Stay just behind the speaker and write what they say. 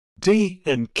Dee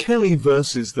and Kelley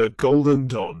vs. the Golden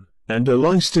Dawn, and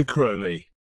Aleister Crowley.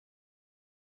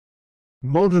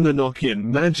 Modern Enochian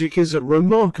magic is a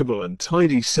remarkable and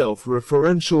tidy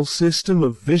self-referential system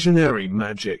of visionary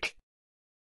magic.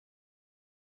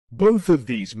 Both of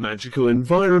these magical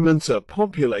environments are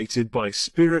populated by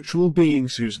spiritual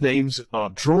beings whose names are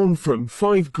drawn from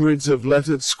 5 grids of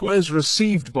lettered squares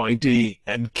received by Dee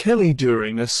and Kelley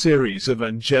during a series of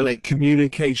angelic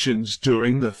communications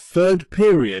during the 3rd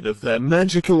period of their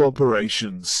magical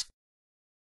operations.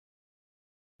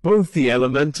 Both the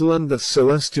elemental and the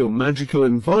celestial magical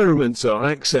environments are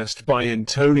accessed by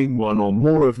intoning one or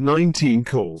more of 19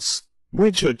 calls,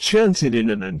 which are chanted in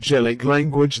an angelic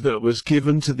language that was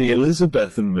given to the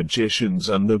Elizabethan magicians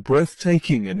under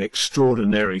breathtaking and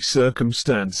extraordinary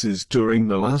circumstances during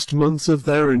the last months of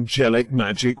their angelic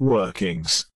magic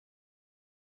workings.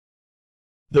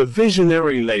 The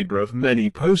visionary labor of many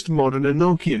postmodern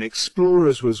Enochian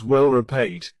explorers was well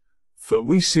repaid, for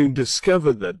we soon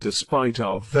discovered that despite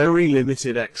our very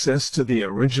limited access to the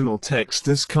original text,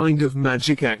 this kind of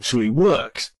magic actually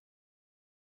worked.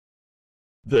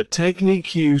 The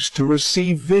technique used to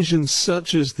receive visions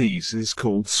such as these is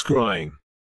called scrying.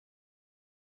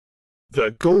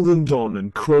 The Golden Dawn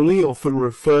and Crowley often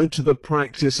referred to the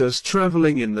practice as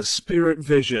traveling in the spirit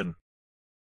vision.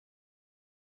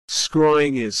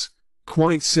 Scrying is,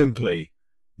 quite simply,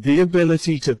 the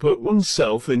ability to put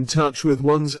oneself in touch with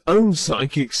one's own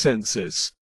psychic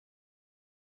senses.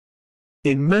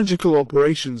 In magical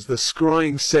operations, the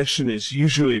scrying session is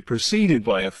usually preceded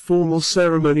by a formal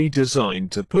ceremony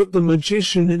designed to put the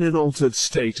magician in an altered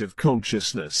state of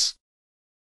consciousness.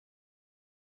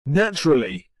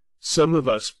 Naturally, some of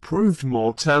us proved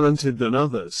more talented than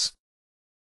others.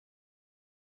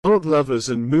 Art lovers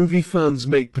and movie fans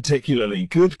make particularly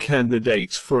good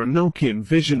candidates for Enochian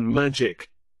vision magic,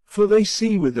 for they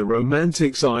see with the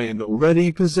romantic's eye and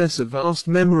already possess a vast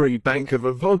memory bank of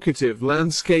evocative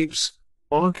landscapes,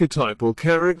 archetypal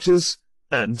characters,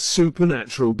 and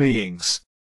supernatural beings.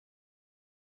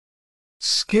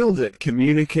 Skilled at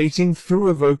communicating through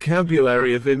a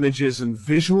vocabulary of images and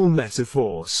visual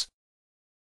metaphors.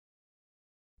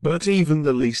 But even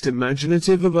the least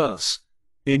imaginative of us,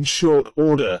 in short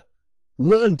order,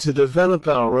 learned to develop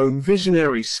our own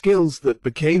visionary skills that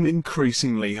became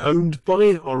increasingly honed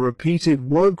by our repeated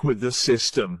work with the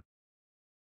system.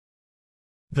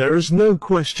 There is no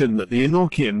question that the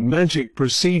Enochian magic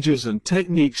procedures and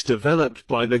techniques developed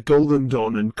by the Golden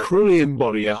Dawn and Crowley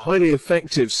embody a highly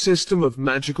effective system of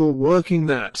magical working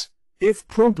that, if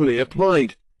properly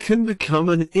applied, can become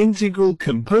an integral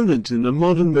component in the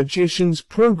modern magician's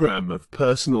program of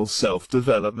personal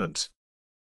self-development.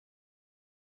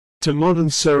 To modern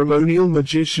ceremonial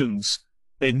magicians,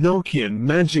 Enochian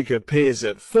magic appears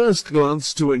at first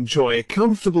glance to enjoy a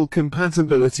comfortable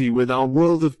compatibility with our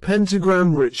world of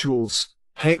pentagram rituals,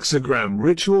 hexagram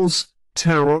rituals,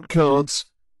 tarot cards,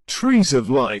 trees of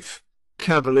life,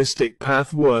 Kabbalistic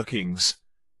path workings,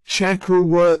 chakra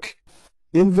work,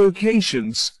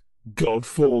 invocations, god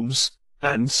forms,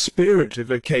 and spirit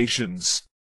evocations.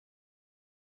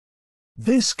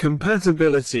 This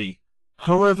compatibility,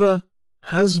 however,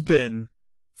 has been,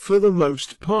 for the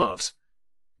most part,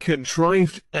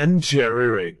 contrived and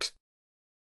jerry-rigged.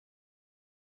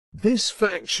 This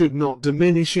fact should not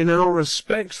diminish in our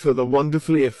respect for the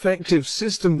wonderfully effective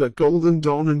system that Golden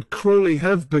Dawn and Crowley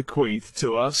have bequeathed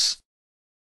to us.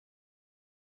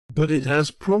 But it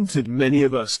has prompted many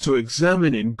of us to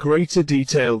examine in greater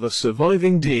detail the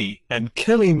surviving Dee and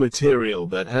Kelley material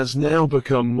that has now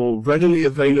become more readily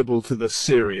available to the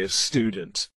serious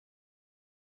student.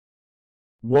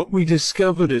 What we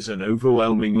discovered is an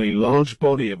overwhelmingly large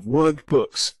body of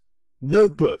workbooks,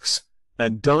 notebooks,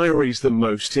 and diaries, the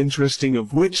most interesting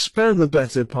of which span the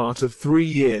better part of 3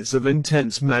 years of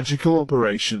intense magical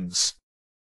operations.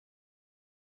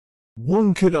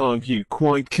 One could argue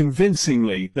quite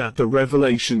convincingly that the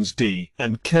revelations Dee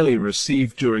and Kelley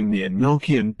received during the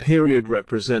Enochian period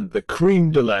represent the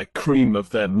crème de la crème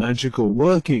of their magical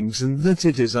workings, and that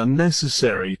it is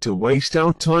unnecessary to waste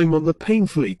our time on the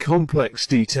painfully complex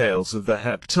details of the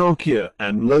Heptarchia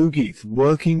and Logoth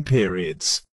working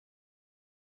periods.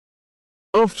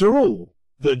 After all,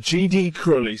 the G.D.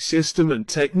 Crowley system and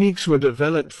techniques were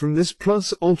developed from this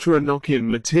plus ultra Enochian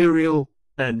material,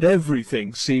 and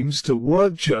everything seems to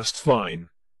work just fine.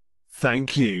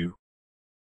 Thank you.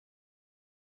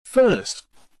 First,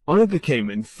 I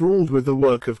became enthralled with the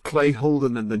work of Clay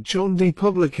Holden and the John Dee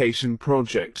Publication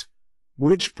Project,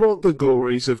 which brought the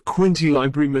glories of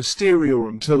Quintilibrary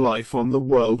Mysteriorum to life on the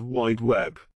World Wide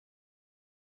Web.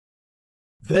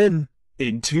 Then,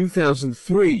 in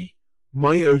 2003,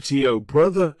 My OTO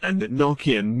brother and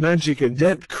Enochian magic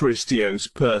adept Christios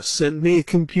Per sent me a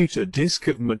computer disk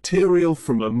of material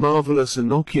from a marvelous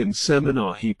Enochian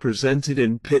seminar he presented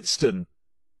in Pittston,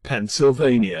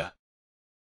 Pennsylvania.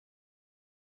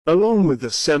 Along with the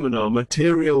seminar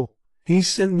material, he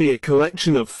sent me a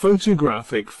collection of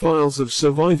photographic files of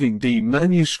surviving Dee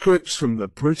manuscripts from the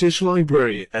British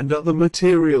Library and other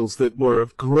materials that were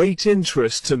of great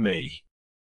interest to me.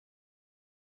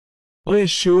 I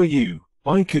assure you,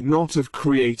 I could not have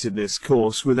created this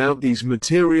course without these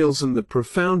materials and the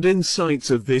profound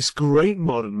insights of this great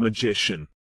modern magician.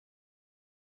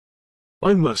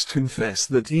 I must confess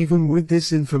that even with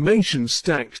this information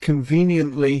stacked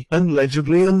conveniently and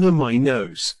legibly under my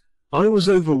nose, I was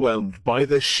overwhelmed by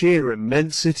the sheer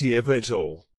immensity of it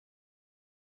all.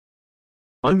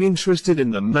 I'm interested in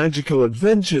the magical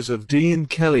adventures of Dee and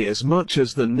Kelley as much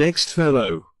as the next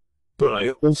fellow, but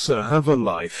I also have a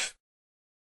life.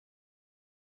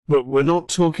 But we're not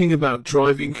talking about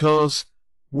driving cars,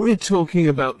 we're talking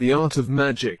about the art of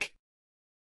magic.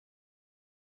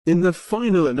 In the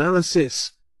final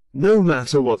analysis, no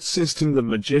matter what system the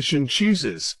magician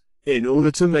chooses, in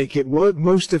order to make it work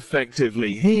most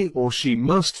effectively, he or she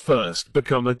must first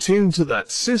become attuned to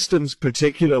that system's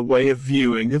particular way of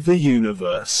viewing of the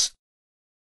universe.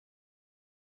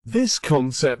 This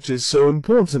concept is so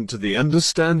important to the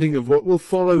understanding of what will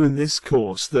follow in this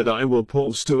course that I will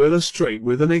pause to illustrate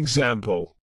with an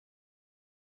example.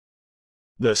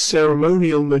 The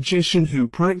ceremonial magician who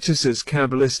practices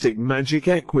Kabbalistic magic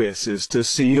acquiesces to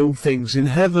see all things in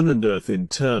heaven and earth in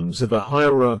terms of a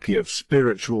hierarchy of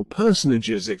spiritual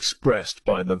personages expressed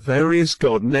by the various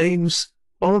god names,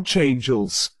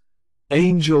 archangels,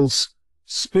 angels,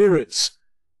 spirits,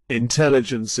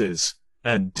 intelligences,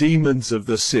 and demons of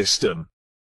the system.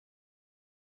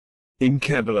 In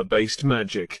Kabbalah-based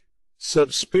magic,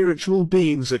 such spiritual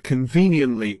beings are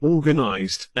conveniently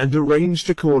organized and arranged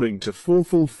according to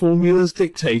fourfold formulas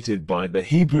dictated by the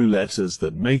Hebrew letters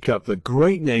that make up the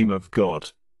great name of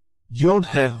God, Yod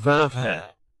Heh Vav Heh,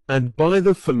 and by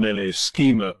the familiar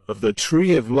schema of the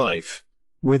Tree of Life,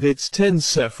 with its 10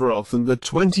 Sephiroth and the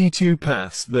 22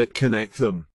 paths that connect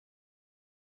them.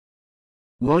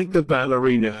 Like the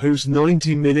ballerina whose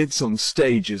 90 minutes on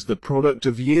stage is the product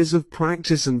of years of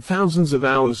practice and thousands of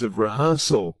hours of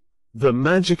rehearsal, the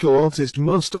magical artist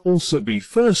must also be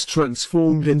first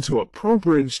transformed into a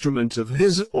proper instrument of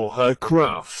his or her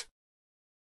craft.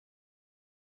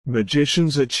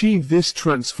 Magicians achieve this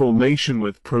transformation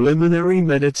with preliminary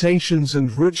meditations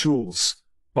and rituals,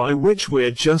 by which we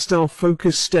adjust our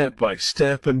focus step by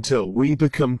step until we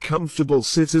become comfortable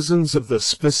citizens of the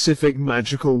specific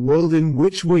magical world in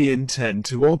which we intend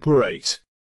to operate.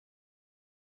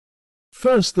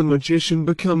 First, the magician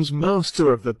becomes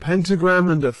master of the pentagram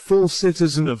and a full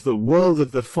citizen of the world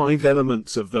of the 5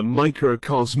 elements of the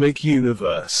microcosmic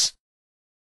universe.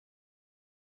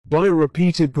 By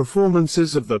repeated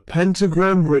performances of the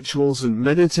pentagram rituals and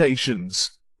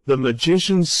meditations, the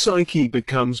magician's psyche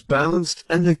becomes balanced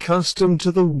and accustomed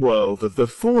to the world of the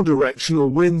 4 directional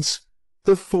winds,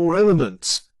 the 4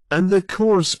 elements, and the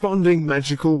corresponding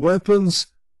magical weapons,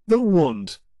 the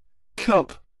wand,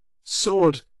 cup,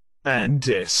 sword, and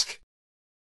disc.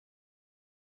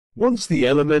 Once the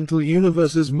elemental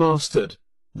universe is mastered,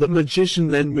 the magician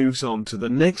then moves on to the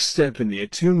next step in the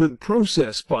attunement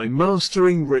process by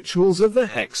mastering rituals of the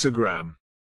hexagram.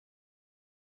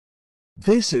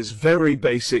 This is very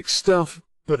basic stuff,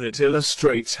 but it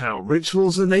illustrates how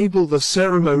rituals enable the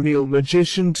ceremonial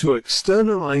magician to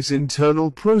externalize internal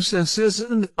processes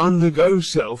and undergo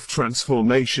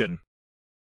self-transformation.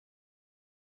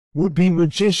 Would-be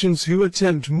magicians who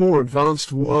attempt more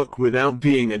advanced work without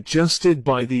being adjusted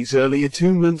by these early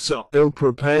attunements are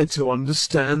ill-prepared to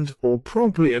understand or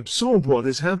properly absorb what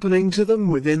is happening to them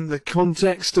within the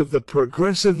context of the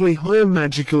progressively higher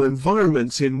magical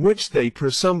environments in which they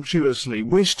presumptuously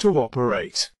wish to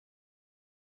operate.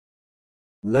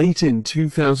 Late in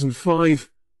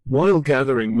 2005, while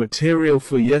gathering material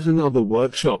for yet another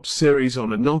workshop series on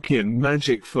Enochian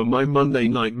magic for my Monday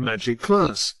night magic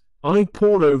class, I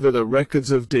pored over the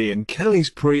records of Dee and Kelley's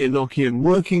pre-Enochian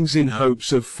workings in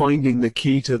hopes of finding the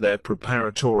key to their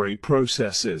preparatory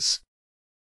processes.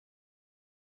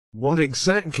 What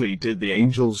exactly did the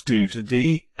angels do to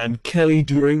Dee and Kelley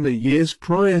during the years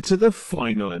prior to the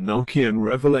final Enochian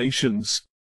revelations?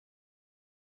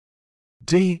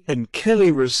 Dee and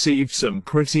Kelley received some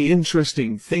pretty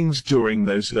interesting things during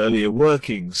those earlier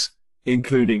workings,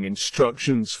 including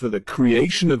instructions for the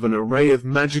creation of an array of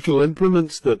magical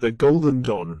implements that the Golden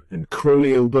Dawn and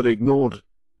Crowley but ignored,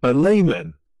 a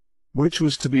layman, which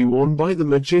was to be worn by the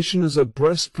magician as a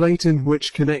breastplate and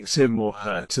which connects him or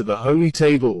her to the holy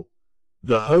table.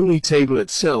 The holy table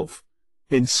itself,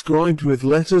 inscribed with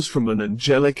letters from an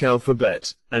angelic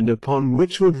alphabet, and upon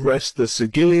which would rest the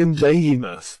sigillium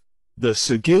Behemoth. The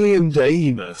sigillium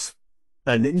Behemoth,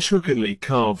 an intricately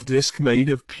carved disc made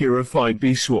of purified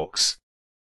beeswax.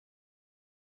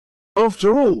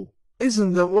 After all,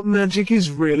 isn't that what magic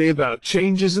is really about?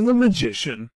 Changes in the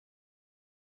magician?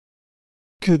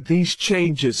 Could these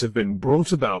changes have been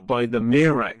brought about by the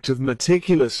mere act of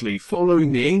meticulously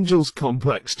following the angel's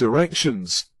complex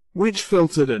directions, which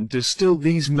filtered and distilled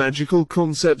these magical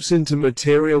concepts into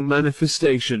material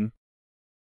manifestation?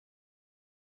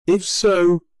 If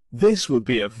so, this would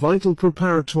be a vital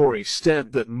preparatory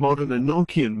step that modern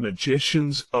Enochian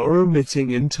magicians are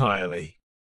omitting entirely.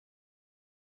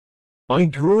 I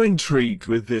grew intrigued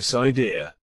with this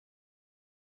idea.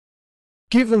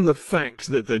 Given the fact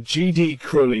that the Dee and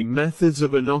Kelley methods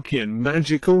of Enochian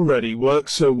magic already work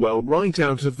so well right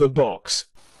out of the box,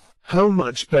 how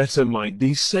much better might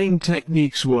these same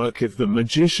techniques work if the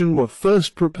magician were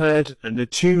first prepared and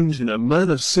attuned in a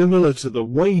manner similar to the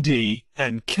way Dee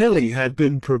and Kelley had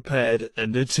been prepared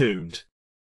and attuned?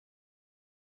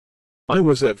 I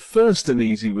was at first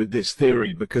uneasy with this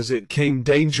theory because it came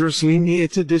dangerously near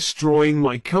to destroying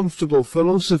my comfortable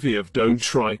philosophy of don't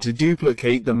try to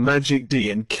duplicate the magic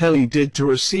Dee and Kelley did to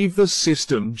receive the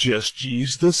system, just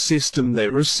use the system they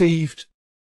received.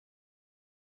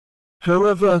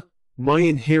 However, my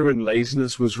inherent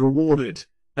laziness was rewarded,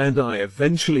 and I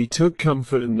eventually took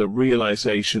comfort in the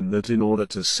realization that in order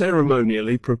to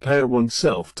ceremonially prepare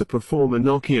oneself to perform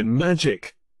Enochian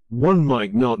magic, one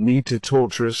might not need to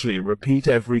tortuously repeat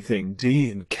everything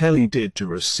Dee and Kelley did to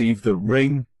receive the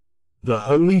ring, the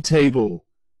holy table,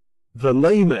 the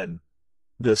laymen,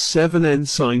 the 7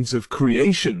 ensigns of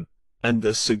creation, and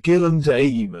the sigillum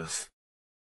Behemoth.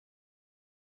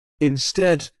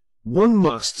 Instead, one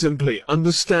must simply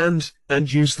understand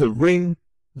and use the ring,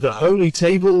 the holy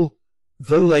table,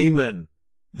 the laymen,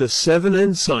 the 7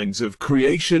 ensigns of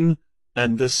creation,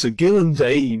 and the sigillum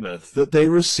Behemoth that they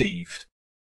received.